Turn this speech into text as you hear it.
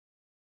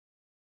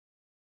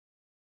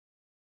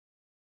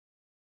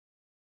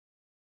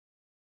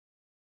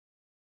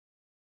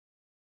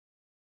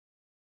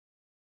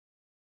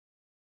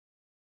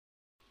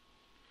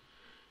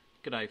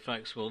G'day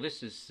folks, well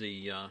this is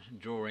the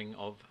drawing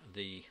of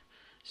the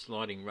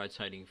sliding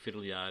rotating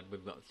fiddle yard.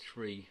 We've got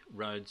three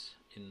roads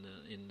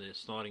in the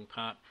sliding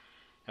part.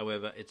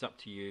 However, it's up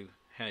to you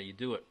how you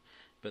do it.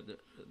 But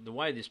the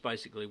way this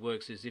basically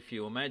works is if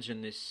you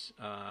imagine this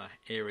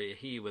area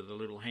here where the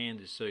little hand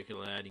is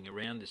circulating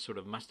around, this sort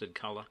of mustard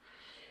colour,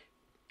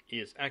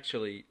 is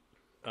actually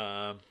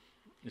the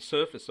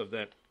surface of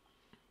that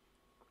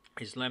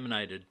is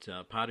laminated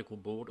particle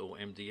board or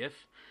MDF.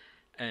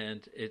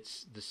 And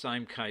it's the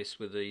same case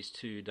with these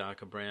two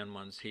darker brown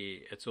ones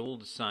here. It's all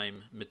the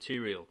same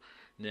material.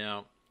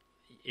 Now,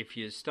 if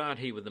you start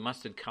here with the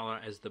mustard colour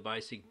as the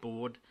basic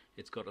board,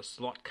 it's got a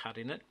slot cut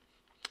in it.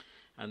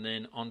 And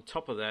then on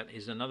top of that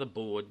is another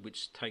board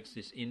which takes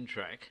this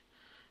in-track,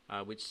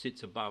 which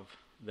sits above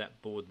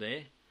that board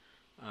there.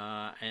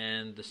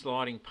 And the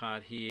sliding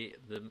part here,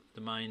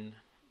 the main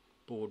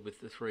board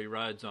with the three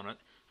roads on it,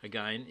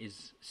 again,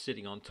 is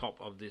sitting on top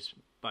of this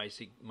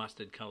basic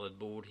mustard coloured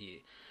board here.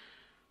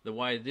 The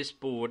way this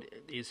board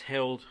is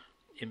held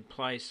in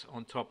place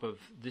on top of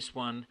this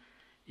one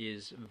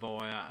is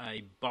via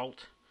a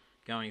bolt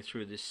going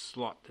through this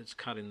slot that's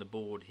cut in the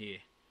board here.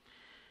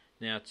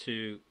 Now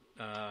to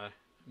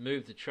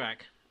move the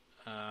track,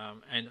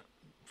 and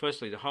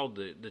firstly to hold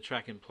the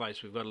track in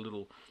place, we've got a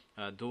little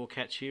door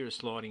catch here, a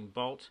sliding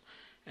bolt,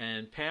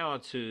 and power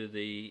to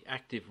the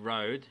active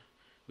road,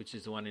 which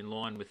is the one in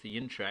line with the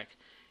in-track,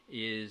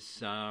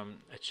 is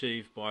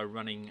achieved by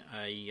running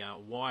a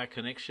wire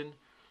connection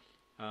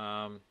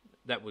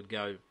that would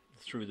go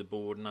through the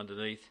board and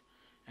underneath,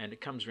 and it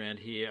comes around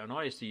here. And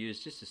I used to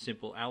use just a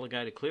simple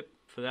alligator clip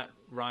for that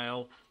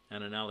rail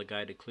and an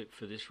alligator clip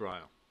for this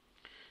rail.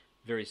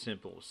 Very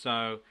simple.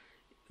 So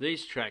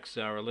these tracks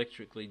are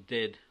electrically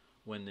dead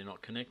when they're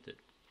not connected.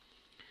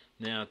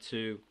 Now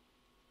to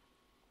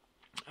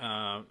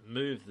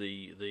move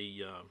the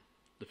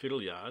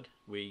fiddle yard,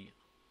 we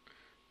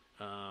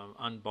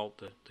unbolt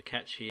the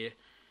catch here,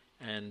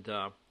 and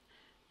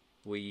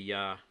we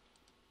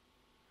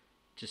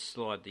just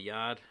slide the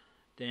yard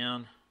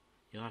down.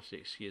 You'll have to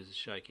excuse the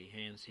shaky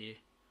hands here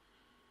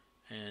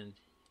and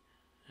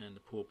the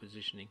poor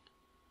positioning,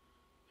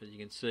 but you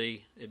can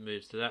see it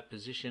moves to that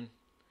position,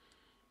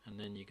 and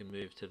then you can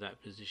move to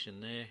that position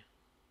there.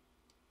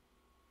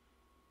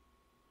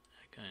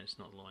 Okay, it's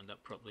not lined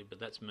up properly, but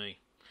that's me.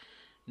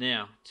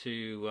 Now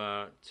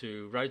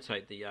to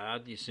rotate the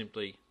yard, you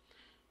simply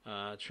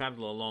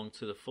travel along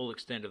to the full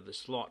extent of the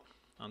slot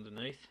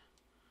underneath,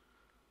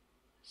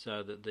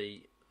 so that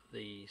the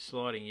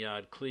sliding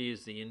yard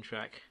clears the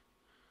in-track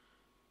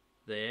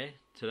there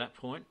to that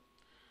point,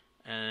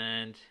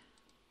 and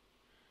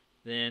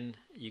then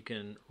you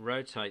can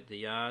rotate the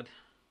yard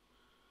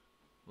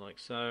like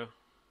so,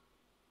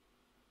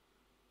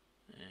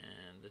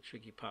 and the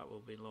tricky part will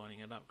be lining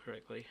it up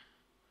correctly.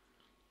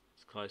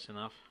 It's close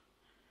enough,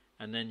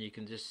 and then you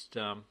can just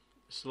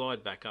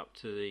slide back up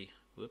to the,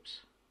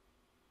 whoops,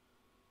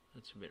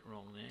 that's a bit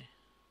wrong there,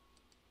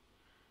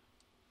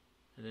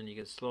 and then you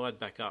can slide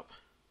back up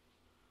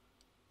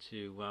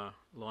to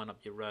line up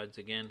your roads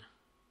again.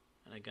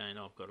 And again,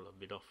 I've got a little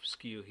bit off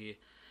skew here,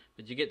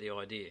 but you get the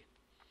idea.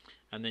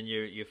 And then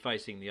you're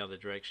facing the other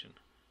direction,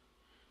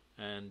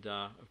 and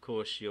of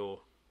course your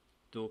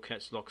door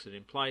catch locks it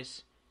in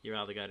place, your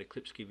alligator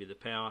clips give you the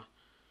power,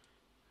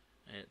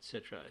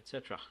 etc,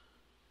 etc,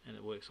 and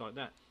it works like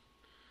that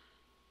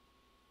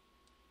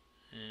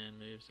and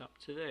moves up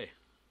to there.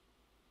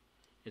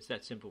 It's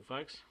that simple,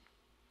 folks.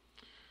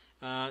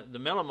 The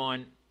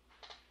melamine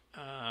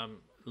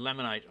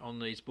laminate on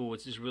these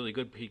boards is really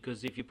good,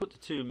 because if you put the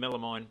two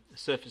melamine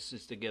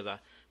surfaces together,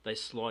 they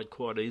slide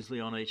quite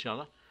easily on each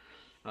other.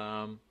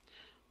 I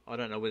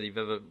don't know whether you've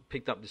ever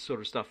picked up this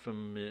sort of stuff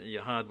from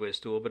your hardware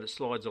store, but it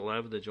slides all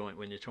over the joint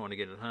when you're trying to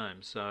get it home.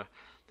 So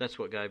that's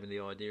what gave me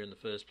the idea in the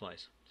first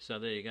place. So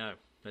there you go,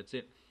 that's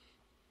it.